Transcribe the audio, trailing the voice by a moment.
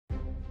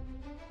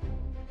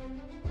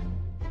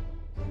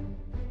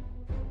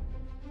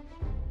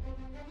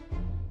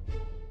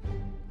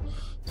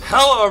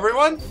Hello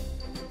everyone,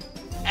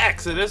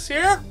 Exodus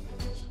here,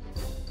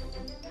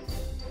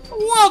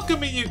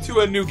 welcoming you to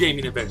a new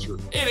gaming adventure.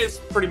 It is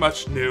pretty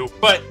much new,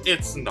 but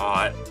it's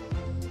not.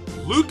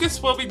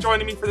 Lucas will be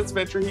joining me for this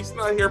adventure. He's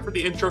not here for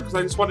the intro because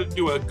I just wanted to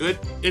do a good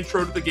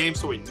intro to the game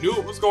so we knew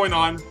what was going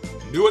on,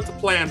 knew what to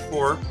plan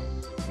for,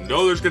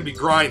 know there's going to be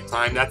grind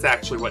time. That's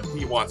actually what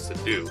he wants to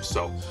do.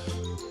 So,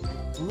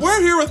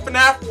 we're here with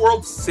FNAF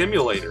World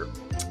Simulator.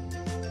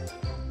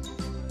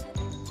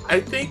 I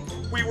think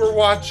we were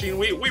watching,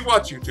 we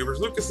watch YouTubers.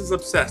 Lucas is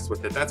obsessed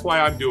with it. That's why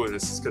I'm doing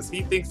this, because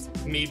he thinks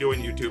me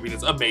doing YouTubing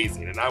is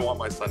amazing, and I want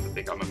my son to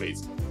think I'm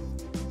amazing.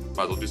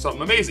 Might as well do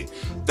something amazing.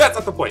 That's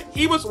not the point.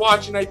 He was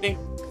watching, I think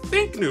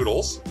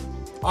Noodles.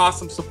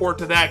 Awesome support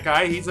to that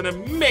guy. He's an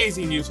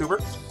amazing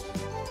YouTuber.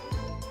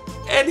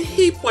 And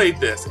he played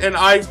this, and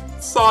I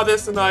saw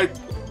this, and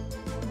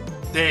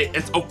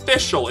it's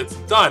official. It's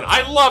done.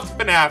 I loved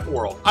FNAF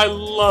World. I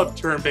love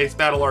turn-based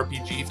battle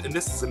RPGs, and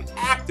this is an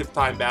active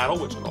time battle,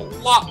 which is a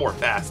lot more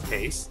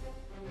fast-paced.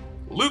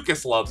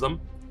 Lucas loves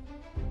them.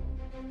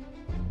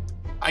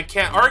 I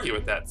can't argue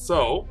with that.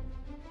 So,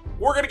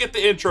 we're going to get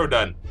the intro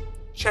done.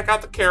 Check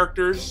out the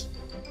characters.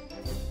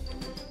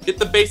 Get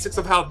the basics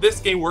of how this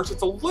game works.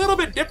 It's a little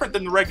bit different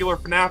than the regular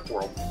FNAF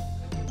World.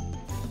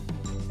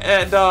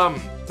 And,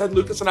 then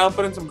Lucas and I'll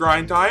put in some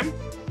grind time,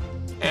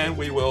 and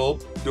we will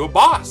do a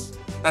boss.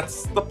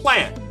 That's the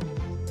plan.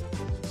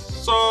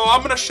 So I'm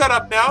going to shut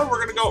up now, and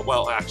we're going to go...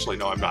 Well, actually,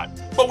 no, I'm not.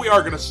 But we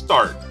are going to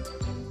start.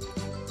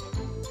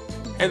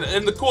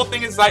 And the cool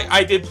thing is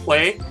I did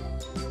play.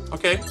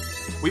 Okay?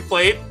 We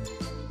played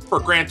for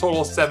a grand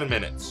total of 7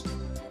 minutes.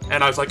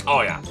 And I was like,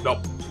 oh yeah,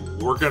 nope.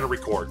 We're going to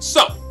record.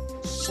 So,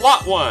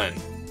 slot 1.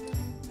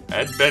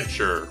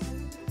 Adventure.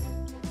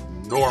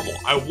 Normal.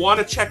 I want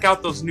to check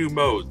out those new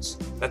modes.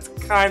 That's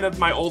kind of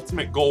my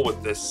ultimate goal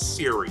with this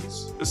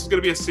series. This is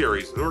going to be a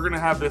series. We're going to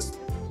have this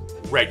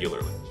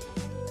regularly.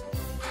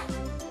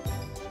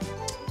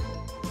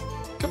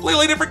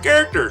 Completely different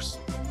characters.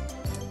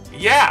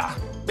 Yeah,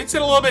 makes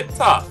it a little bit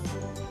tough.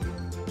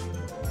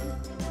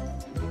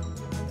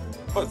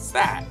 What's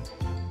that?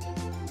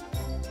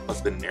 Must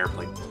have been an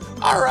airplane.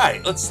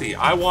 Alright, let's see.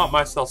 I want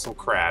myself some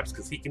crabs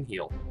because he can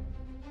heal.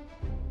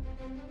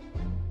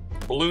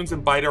 Balloons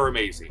and bite are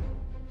amazing.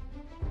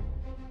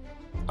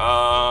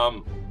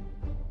 Bite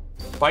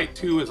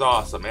 2 is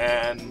awesome,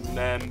 and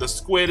then the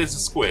squid is a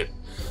squid.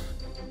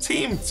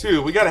 Team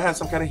 2, we gotta have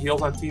some kind of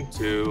heals on Team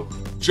 2.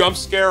 Jump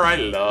scare, I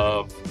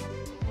love.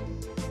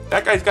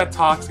 That guy's got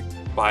toxic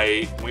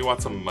bite. We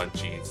want some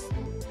munchies.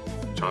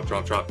 Chomp,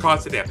 chomp, chomp.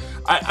 Constant damage.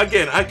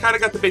 Again, I kind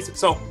of got the basics.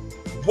 So,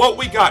 what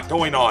we got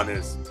going on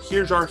is,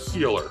 here's our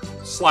healer /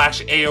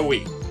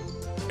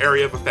 AoE.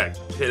 Area of effect.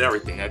 Hit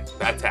everything.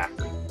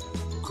 Attacker.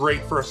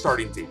 Great for a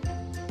starting team.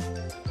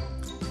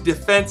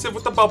 Defensive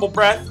with the bubble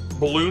breath.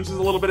 Balloons is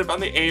a little bit on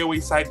the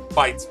AoE side.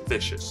 Bite's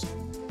vicious.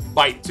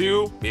 Bite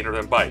 2, meaner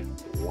than bite.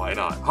 Why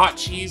not? Hot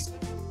cheese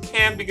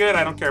can be good.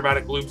 I don't care about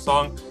it. Gloom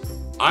song.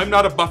 I'm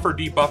not a buffer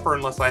debuffer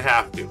unless I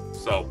have to.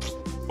 So,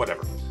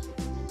 whatever.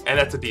 And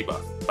that's a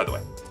debuff, by the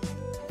way.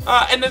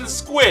 And then the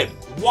squid.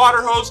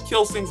 Water hose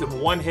kills things in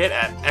one hit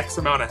at X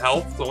amount of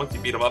health. So once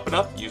you beat them up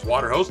enough, use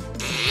water hose.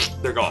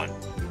 They're gone.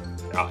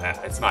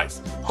 It's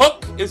nice.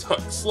 Hook is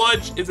hook.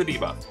 Sludge is a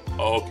debuff.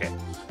 Okay.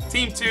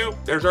 Team 2,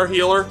 there's our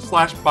healer /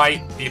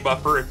 bite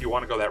debuffer if you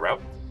want to go that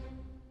route.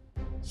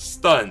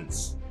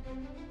 Stuns.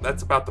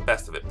 That's about the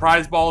best of it.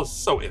 Prize ball is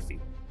so iffy.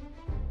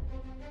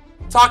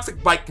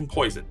 Toxic bite can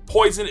poison.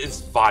 Poison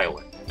is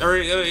violent. Or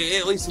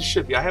at least it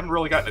should be. I haven't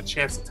really gotten a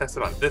chance to test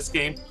it on this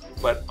game,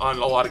 but on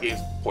a lot of games,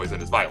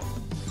 poison is violent.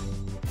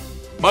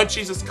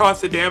 Munchies is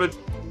constant damage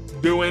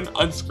doing.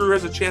 Unscrew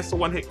has a chance to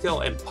one-hit kill.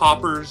 And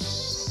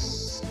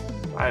poppers...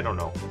 I don't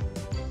know.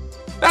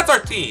 That's our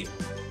team.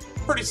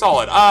 Pretty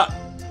solid.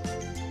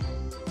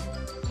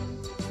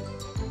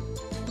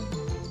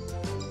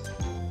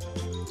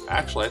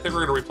 Actually, I think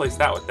we're going to replace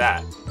that with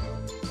that.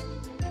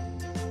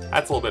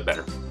 That's a little bit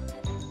better.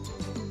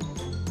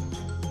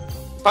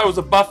 If I was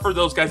a buff for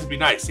those guys, it'd be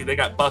nice. See, they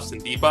got buffs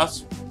and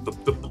debuffs.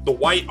 The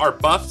white are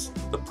buffs.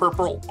 The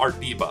purple are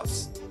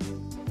debuffs.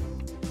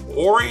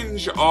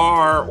 Orange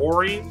are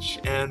orange,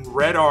 and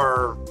red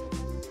are...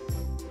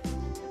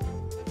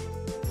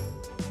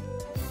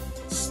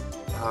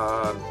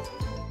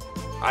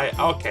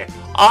 Okay.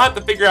 I'll have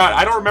to figure out.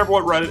 I don't remember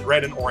what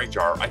red and orange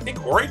are. I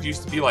think orange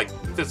used to be like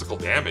physical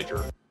damage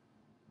or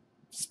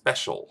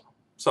special.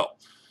 So,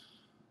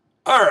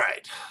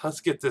 alright.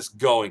 Let's get this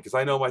going because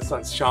I know my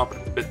son's chomping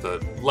at the bit to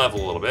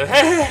level a little bit.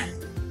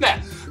 Nah.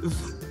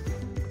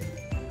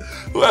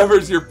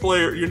 Whoever's your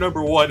player, your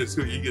number 1 is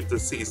who you get to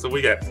see. So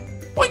we got,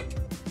 boink.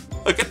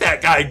 Look at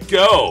that guy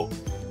go.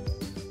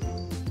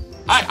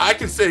 I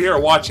can sit here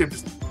and watch him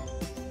just,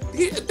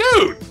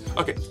 dude.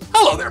 Okay.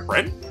 Hello there,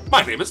 friend.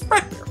 My name is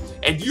Fredbear,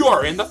 and you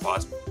are in the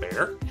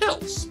Fozbear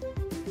Hills.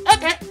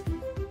 Okay.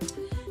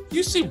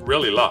 You seem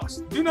really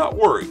lost. Do not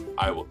worry.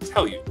 I will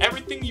tell you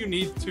everything you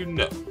need to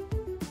know.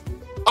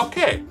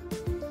 Okay.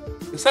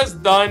 It says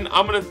done.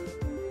 I'm gonna...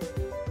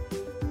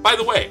 By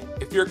the way,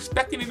 if you're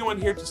expecting anyone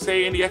here to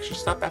say any extra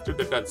stuff after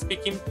they're done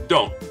speaking,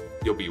 don't.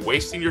 You'll be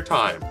wasting your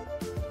time.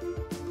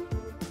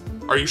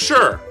 Are you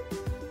sure?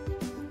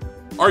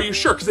 Are you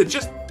sure? Because it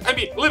just, I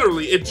mean,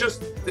 literally, it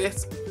just,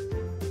 this.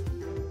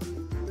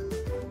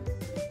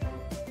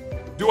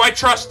 Do I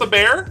trust the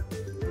bear?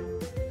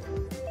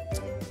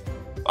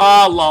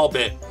 A little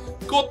bit.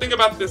 Cool thing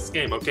about this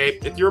game, okay?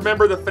 If you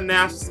remember the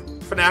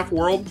FNAF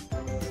World,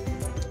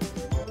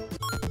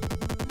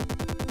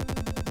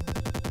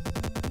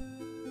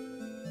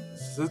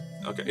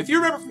 okay. If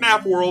you remember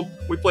FNAF World,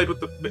 we played with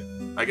the.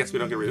 I guess we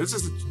don't get rid of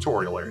this. Is a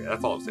tutorial area.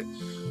 That's all I'm saying.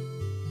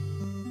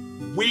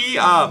 We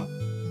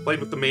played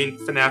with the main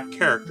FNAF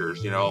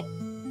characters. You know,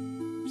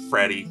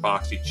 Freddy,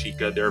 Foxy,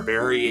 Chica. Their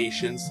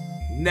variations.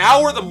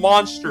 Now we're the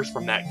monsters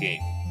from that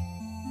game,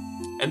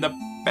 and the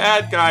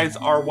bad guys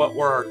are what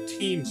our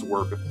teams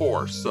were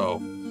before.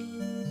 So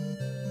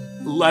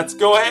let's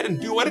go ahead and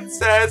do what it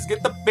says.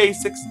 Get the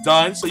basics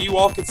done so you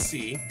all can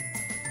see.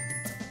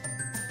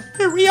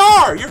 Here we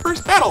are, your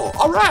first battle.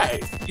 All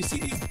right. You see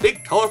these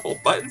big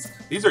colorful buttons?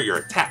 These are your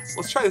attacks.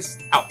 Let's try this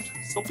out.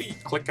 Simply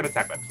click an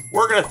attack button.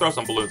 We're gonna throw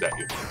some balloons at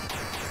you.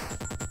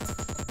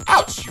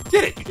 Ouch! You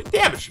did it. You did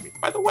damage to me.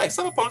 By the way,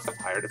 some opponents have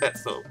higher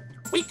defense, so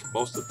you're weak.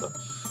 Most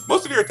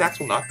of your attacks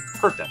will not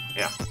hurt them.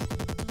 Yeah.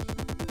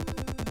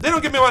 They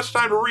don't give me much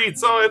time to read,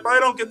 so if I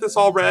don't get this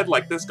all read,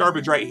 like this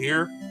garbage right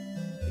here,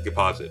 you can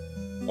pause it.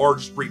 Or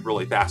just read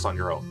really fast on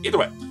your own. Either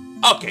way.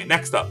 Okay,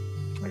 next up.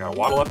 I gotta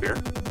waddle up here.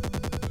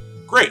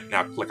 Great,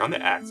 now click on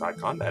the axe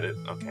icon, that is,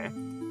 okay.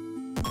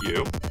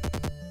 You.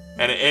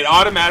 And it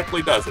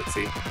automatically does it,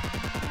 see?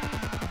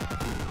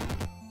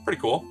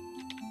 Pretty cool.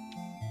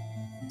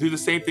 Do the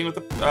same thing with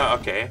the,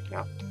 okay,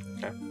 yeah,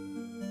 okay.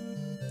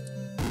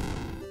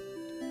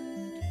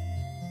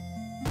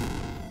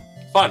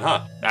 Fun,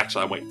 huh?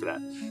 Actually, I'm waiting for that.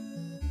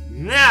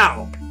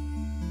 Now!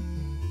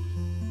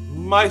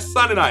 My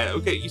son and I,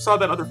 okay, you saw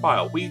that other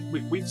file.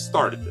 We've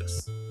started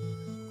this.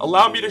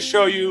 Allow me to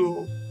show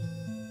you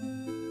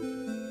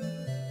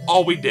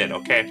all we did,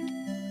 okay?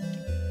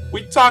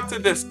 We talked to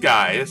this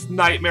guy, this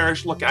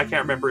nightmarish look. I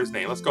can't remember his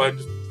name. Let's go ahead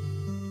and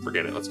just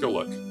forget it. Let's go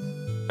look.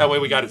 That way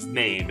we got his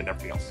name and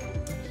everything else.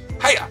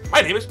 Hiya,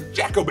 my name is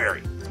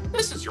Jackoberry.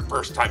 This is your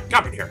first time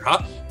coming here,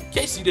 huh? In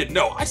case you didn't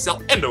know, I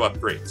sell endo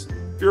upgrades.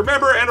 If you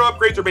remember, endo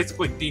upgrades are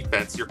basically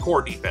defense, your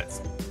core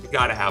defense. You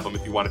gotta have them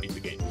if you want to beat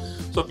the game.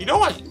 So if you don't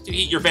want to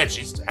eat your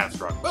veggies to have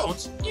strong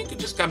bones, you can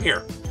just come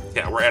here.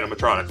 Yeah, we're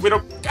animatronics. We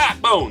don't got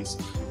bones.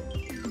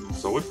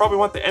 So we probably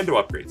want the endo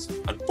upgrades.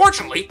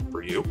 Unfortunately,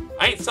 for you,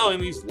 I ain't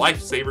selling these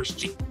lifesavers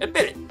cheap.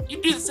 Admit it,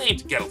 you do the same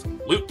to get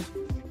loot.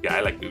 Yeah,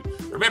 I like loot.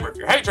 Remember, if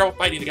you're having trouble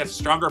fighting against a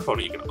stronger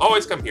opponent, you can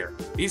always come here.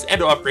 These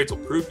endo upgrades will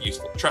prove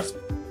useful. Trust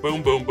me.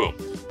 Boom, boom, boom.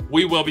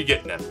 We will be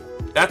getting them.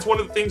 That's one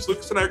of the things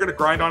Lucas and I are going to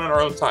grind on in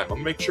our own time. I'm going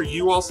to make sure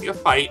you all see a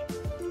fight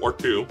or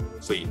two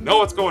so you know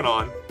what's going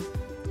on.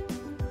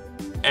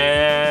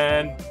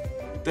 And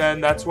then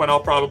that's when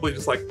I'll probably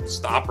just like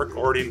stop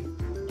recording,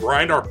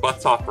 grind our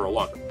butts off for a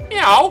long time.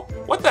 Meow!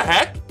 What the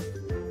heck?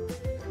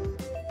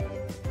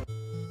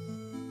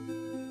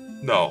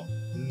 No.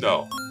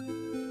 No.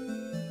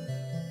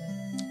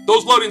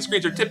 Those loading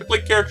screens are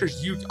typically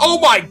characters you... Oh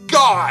my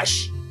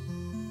gosh!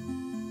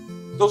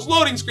 Those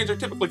loading screens are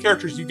typically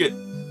characters you get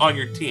on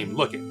your team.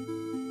 Look it.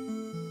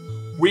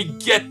 We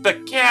get the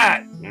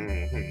cat!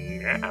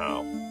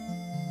 Meow.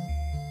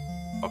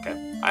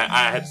 Okay.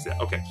 I had to say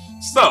that. Okay.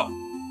 So,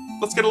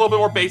 let's get a little bit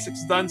more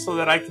basics done so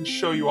that I can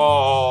show you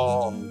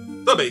all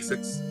the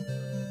basics.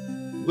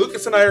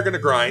 Lucas and I are going to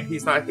grind.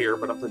 He's not here,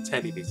 but I'm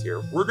pretending he's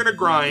here. We're going to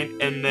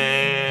grind and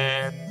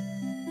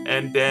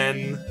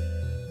then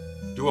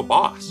do a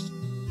boss.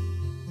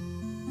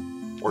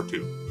 Or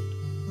two.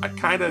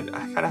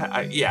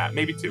 Yeah,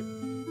 maybe two.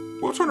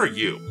 Which one are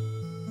you?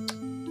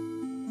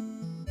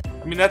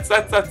 I mean, that's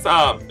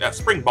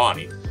Spring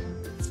Bonnie.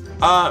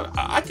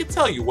 I can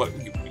tell you what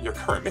your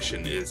current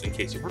mission is in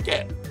case you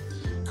forget.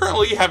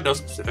 Currently, you have no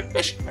specific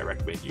mission. I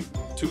recommend you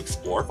to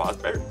explore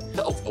Fosbury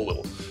Hills a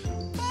little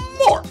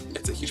more.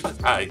 It's a huge fun.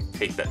 I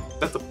hate that.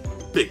 That's a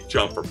big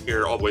jump from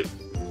here all the way.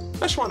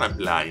 Especially when I'm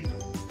blind.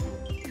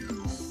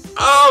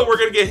 Oh, we're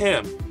gonna get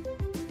him.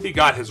 He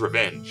got his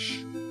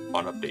revenge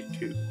on update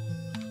 2.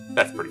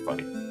 That's pretty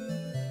funny.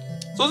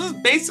 So this is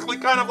basically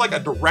kind of like a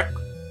direct...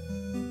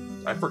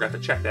 I forgot to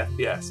check the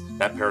FPS.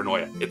 That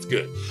paranoia. It's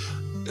good.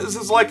 This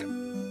is like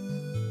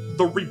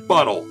the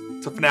rebuttal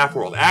to FNAF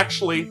World.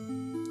 Actually,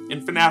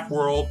 in FNAF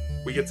World,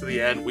 we get to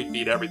the end, we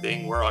beat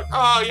everything. We're like,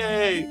 oh,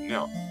 yay. You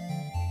know,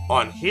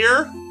 on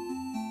here,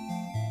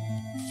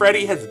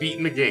 Freddy has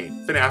beaten the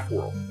game, FNAF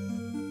World.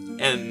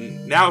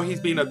 And now he's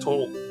being a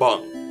total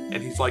bum.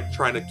 And he's like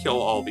trying to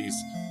kill all these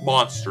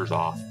monsters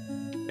off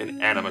in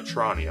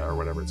animatronia or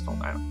whatever it's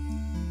called. I don't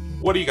know.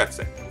 What do you got to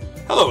say?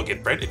 Hello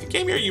again, friend. If you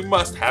came here, you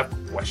must have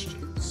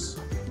questions.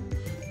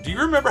 Do you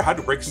remember how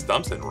to break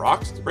stumps and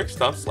rocks? To break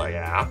stumps, like,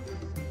 yeah.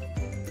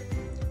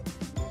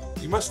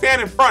 You must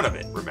stand in front of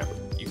it, remember.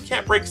 You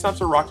can't break stumps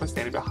or rocks by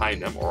standing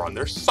behind them or on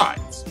their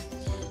sides.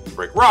 To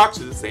break rocks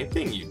is the same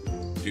thing you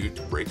do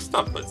to break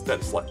stumps, but instead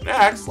of selecting an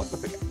axe, select the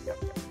pickaxe. Yeah,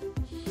 okay.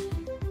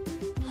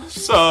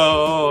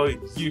 So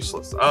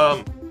useless.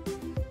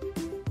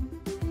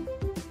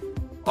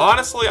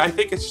 Honestly, I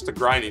think it's just a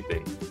grinding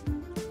thing.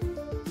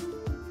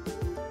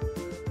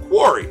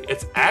 Quarry.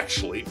 It's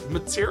actually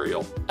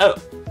material. Oh.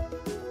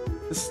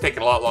 This is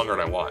taking a lot longer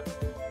than I want.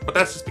 But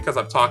that's just because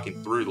I'm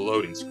talking through the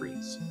loading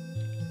screens.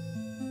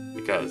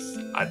 Because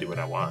I do what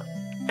I want.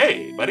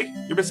 Hey, buddy,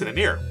 you're missing an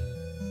ear.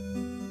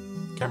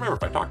 Can't remember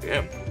if I talked to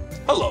him.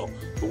 Hello.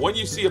 The one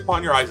you see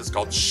upon your eyes is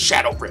called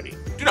Shadow Freddy.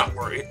 Do not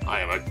worry, I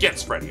am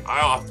against Freddy.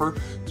 I offer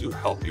to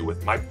help you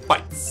with my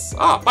bites.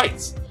 Ah,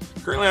 bites.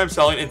 Currently, I'm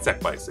selling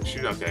insect bites. They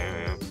shoot.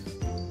 Okay.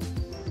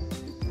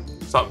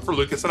 Something for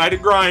Lucas and I to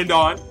grind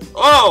on.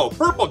 Oh,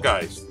 purple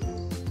guys.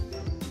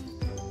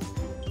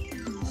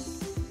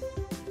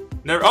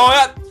 Never. Oh,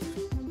 that.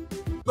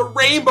 The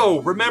rainbow.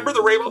 Remember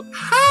the rainbow?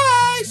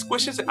 Hi,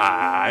 squishes.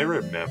 I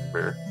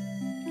remember.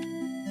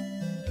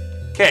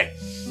 Okay.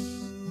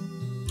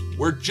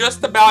 We're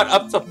just about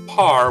up to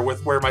par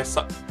with where my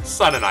son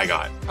and I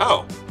got.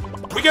 Oh,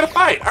 we got to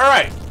fight. All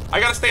right. I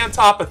got to stay on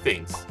top of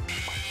things.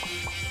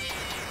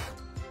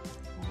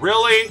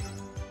 Really?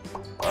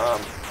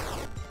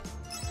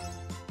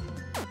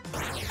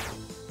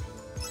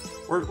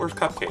 Where's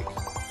Cupcake?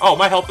 Oh,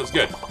 my health is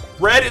good.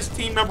 Red is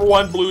team number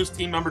 1, blue is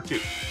team number 2.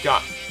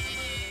 Got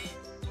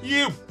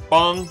you,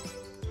 bung.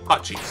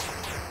 Hot cheese.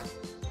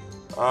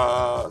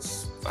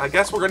 I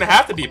guess we're going to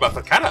have to debuff.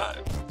 It kind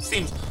of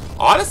seems...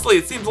 Honestly,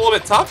 it seems a little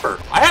bit tougher.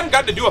 I haven't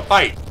gotten to do a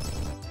fight.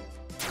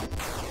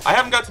 I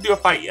haven't got to do a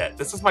fight yet.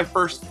 This is my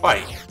first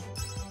fight.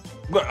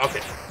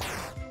 Okay.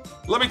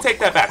 Let me take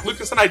that back.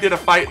 Lucas and I did a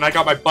fight, and I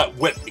got my butt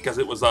whipped because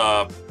it was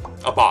a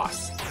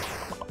boss.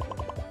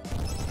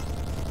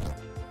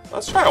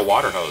 Let's try a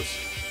water hose.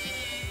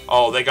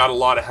 Oh, they got a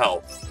lot of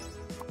health.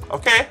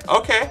 Okay,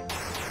 okay.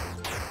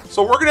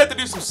 So we're going to have to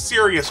do some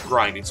serious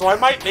grinding. So I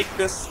might make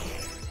this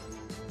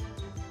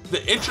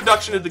the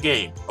introduction to the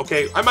game.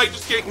 Okay, I might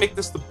just make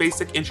this the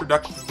basic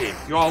introduction to the game.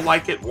 If you all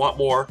like it, want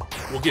more,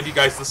 we'll give you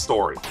guys the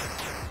story.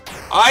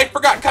 I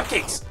forgot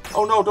cupcakes.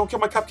 Oh no, don't kill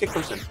my cupcake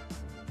person.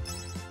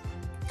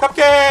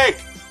 Cupcake!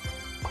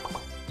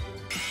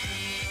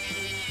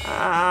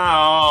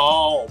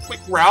 Ow,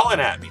 quit growling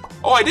at me.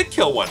 Oh, I did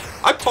kill one.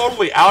 I'm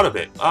totally out of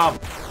it.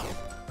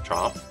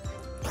 Chomp.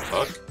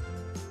 Hook.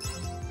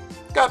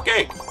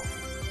 Cupcake.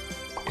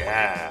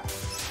 Yeah.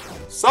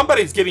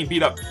 Somebody's getting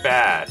beat up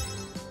bad.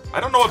 I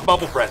don't know what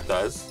bubble breath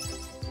does.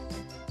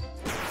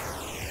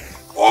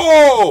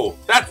 Oh!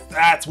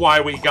 That's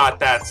why we got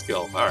that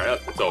skill.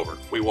 Alright, it's over.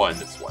 We won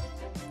this one.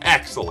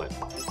 Excellent.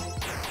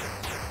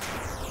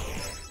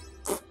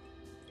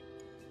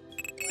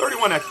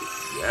 31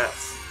 XP.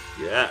 Yes.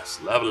 Yes.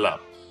 Level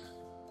up.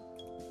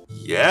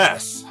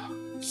 Yes.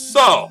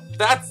 So,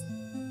 that's...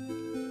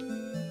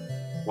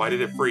 Why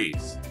did it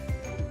freeze?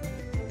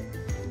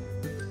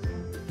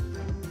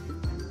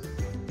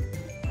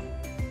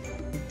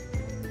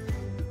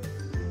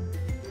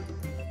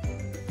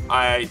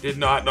 I did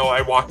not know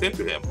I walked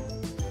into him.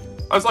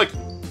 I was like,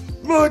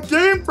 my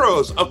game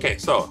froze. Okay,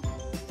 so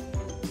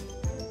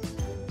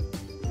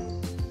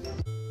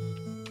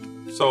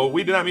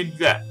we did not mean to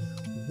do that.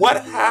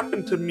 What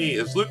happened to me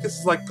is Lucas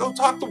is like, go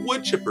talk to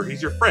Wood Chipper.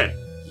 He's your friend.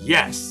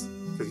 Yes,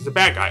 because he's a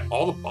bad guy.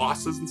 All the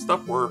bosses and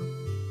stuff are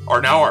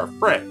now our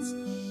friends.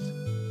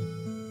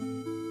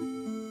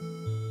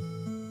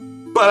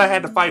 But I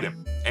had to fight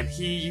him, and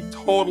he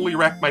totally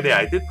wrecked my day.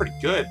 I did pretty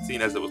good,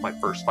 seeing as it was my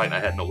first fight and I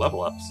had no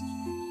level ups.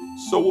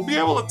 So we'll be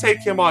able to take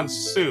him on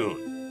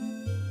soon.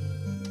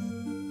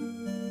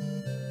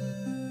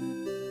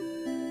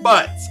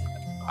 But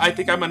I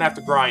think I'm going to have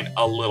to grind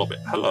a little bit.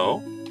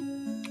 Hello.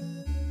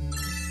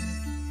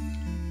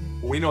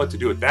 We know what to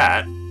do with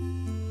that.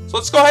 So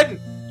let's go ahead and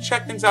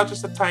check things out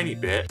just a tiny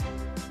bit.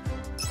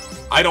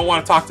 I don't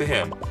want to talk to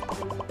him.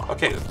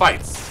 Okay, the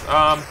fights.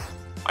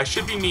 I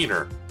should be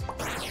meaner.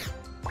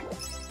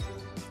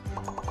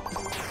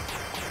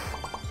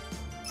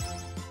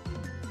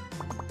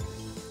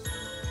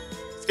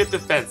 Get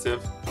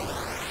defensive.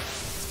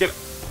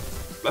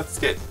 Let's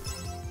get.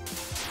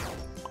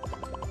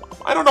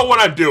 I don't know what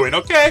I'm doing.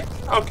 Okay,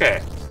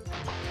 okay.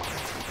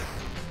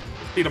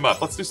 Beat him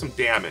up. Let's do some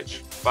damage.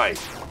 Fight.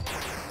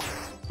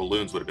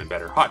 Balloons would have been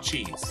better. Hot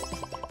cheese.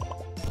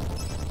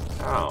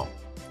 Oh,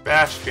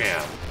 bash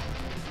jam.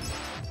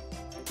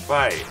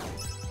 Fight.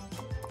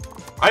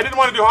 I didn't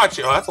want to do hot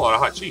cheese. Oh, that's a lot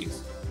of hot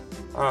cheese.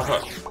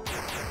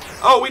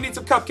 Oh, we need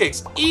some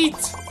cupcakes. Eat,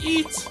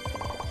 eat.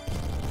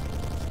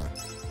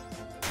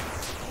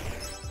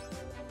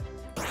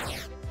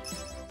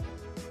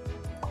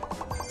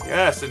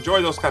 Yes,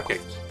 enjoy those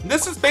cupcakes. And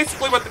this is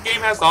basically what the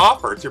game has to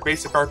offer. It's your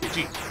basic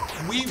RPG.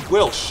 We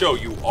will show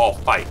you all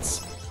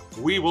fights.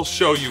 We will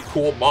show you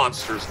cool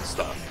monsters and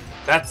stuff.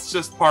 That's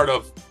just part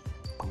of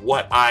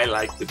what I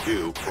like to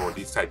do for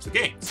these types of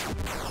games.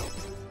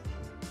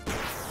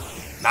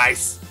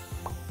 Nice.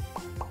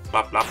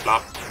 Plop, plop,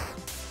 plop.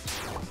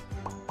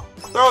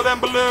 Throw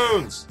them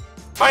balloons.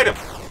 Fight him.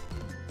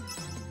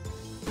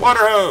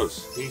 Water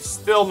hose. He's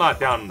still not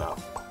down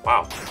enough.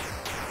 Wow.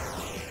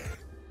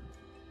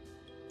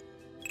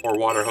 Or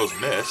water hose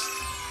missed.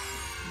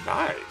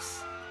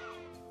 Nice.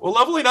 Well,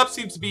 leveling up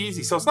seems to be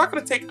easy, so it's not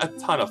going to take a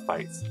ton of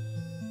fights.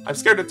 I'm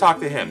scared to talk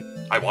to him.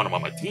 I want him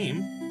on my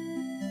team.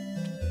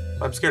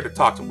 I'm scared to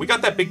talk to him. We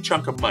got that big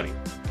chunk of money.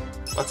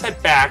 Let's head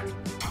back.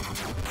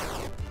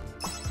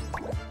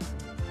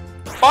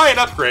 Buy an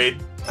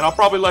upgrade, and I'll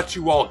probably let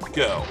you all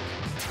go.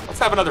 Let's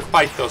have another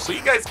fight, though, so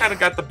you guys kind of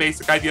got the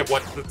basic idea of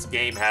what this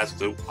game has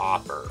to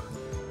offer.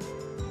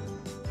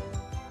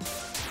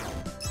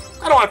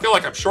 I don't want to feel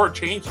like I'm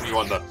shortchanging you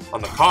on the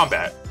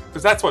combat,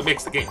 because that's what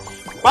makes the game.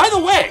 By the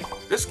way,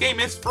 this game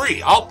is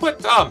free. I'll put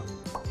it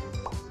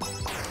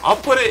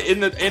in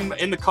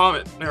the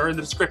comment or in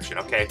the description,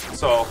 okay?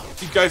 So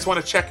if you guys want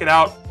to check it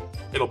out,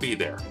 it'll be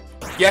there.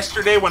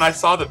 Yesterday when I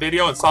saw the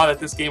video and saw that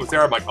this game was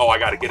there, I'm like, oh, I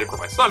gotta get it for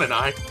my son and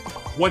I.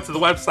 Went to the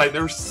website,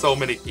 there were so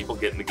many people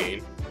getting the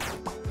game.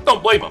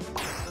 Don't blame them.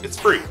 It's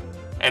free,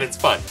 and it's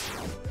fun.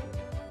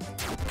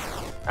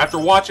 After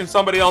watching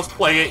somebody else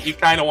play it, you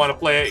kind of want to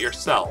play it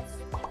yourself.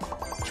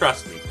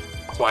 Trust me.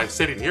 That's why I'm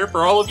sitting here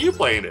for all of you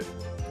playing it.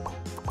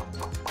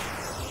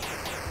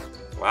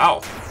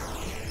 Wow.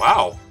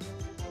 Wow.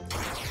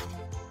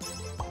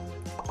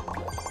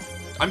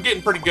 I'm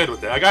getting pretty good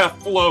with it. I got a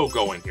flow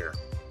going here.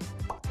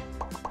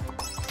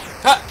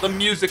 Cut! The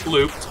music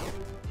looped.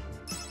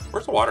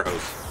 Where's the water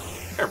hose?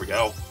 There we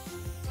go.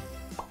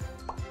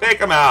 Take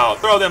them out.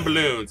 Throw them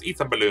balloons. Eat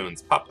some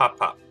balloons. Pop, pop,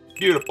 pop.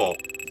 Beautiful.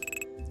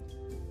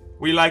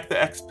 We like the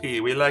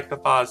XP. We like the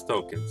Foz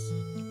tokens.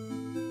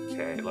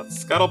 Okay,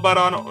 let's scuttlebutt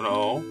on. Oh,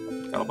 no.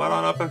 Scuttlebutt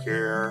on up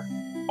here.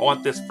 I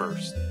want this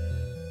first.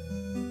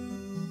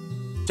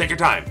 Take your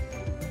time.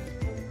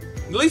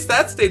 At least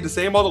that stayed the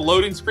same. All the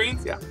loading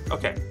screens? Yeah.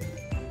 Okay.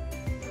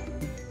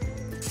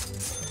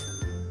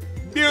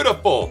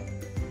 Beautiful.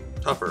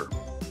 Tougher.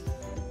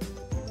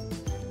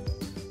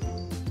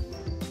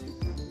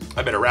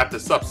 I better wrap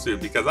this up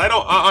soon because I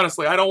don't,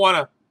 honestly, I don't want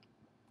to.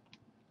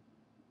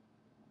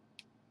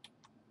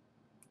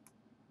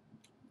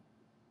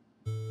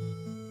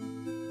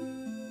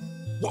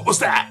 What was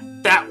that?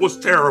 That was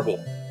terrible.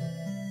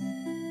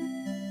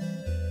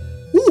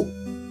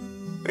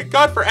 Woo! Thank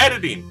God for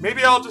editing.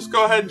 Maybe I'll just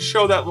go ahead and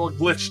show that little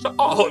glitch to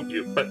all of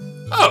you. But,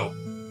 oh.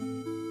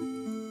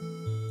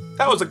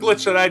 That was a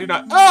glitch that I do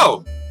not.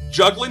 Oh!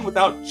 Juggling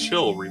without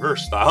chill,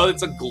 reverse style.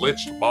 It's a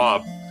glitched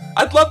mob.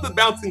 I'd love the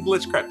bouncing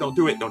glitch crap. Don't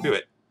do it. Don't do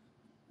it.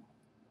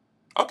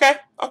 Okay.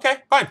 Okay.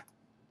 Fine.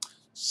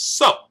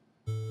 So.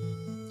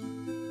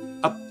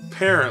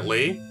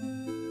 Apparently,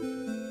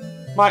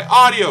 my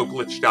audio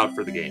glitched out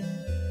for the game.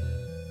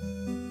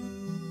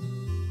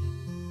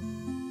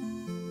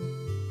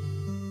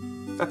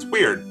 That's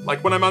weird.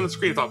 Like when I'm on the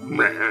screen, it's all...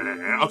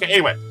 Okay,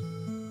 anyway.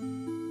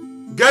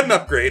 Got an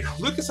upgrade.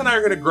 Lucas and I are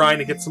going to grind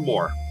and get some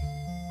more.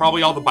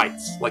 Probably all the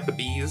bites, like the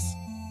bees.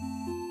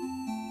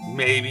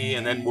 Maybe,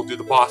 and then we'll do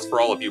the boss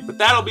for all of you. But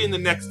that'll be in the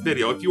next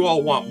video if you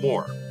all want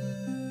more.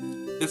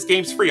 This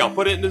game's free. I'll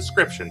put it in the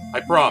description.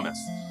 I promise.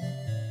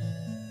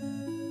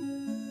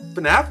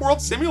 FNAF World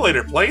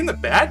Simulator, playing the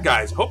bad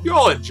guys. Hope you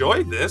all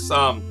enjoyed this.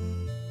 Again,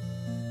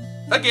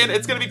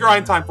 it's going to be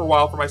grind time for a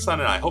while for my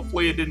son and I.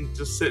 Hopefully it didn't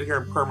just sit here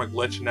and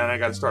perma-glitch and then I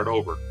got to start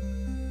over.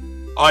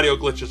 Audio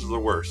glitches are the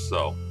worst,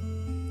 so...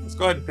 Let's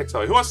go ahead and pick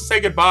somebody. Who wants to say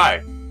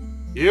goodbye?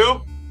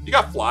 You? You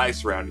got flies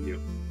surrounding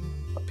you.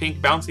 A pink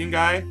bouncing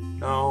guy?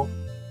 No.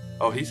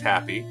 Oh, he's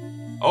happy.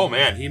 Oh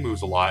man, he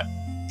moves a lot.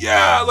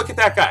 Yeah, look at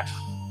that guy.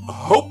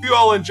 Hope you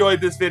all enjoyed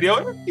this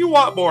video. If you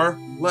want more,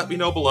 let me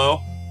know below.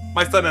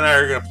 My son and I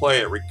are going to play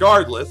it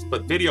regardless,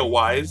 but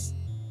video-wise,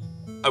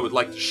 I would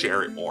like to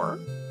share it more.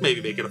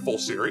 Maybe make it a full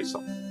series.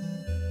 So.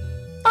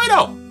 I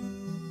know.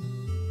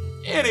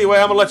 Anyway,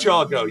 I'm going to let you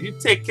all go. You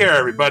take care,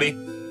 everybody.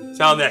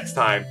 Till next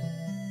time.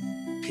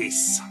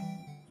 Peace.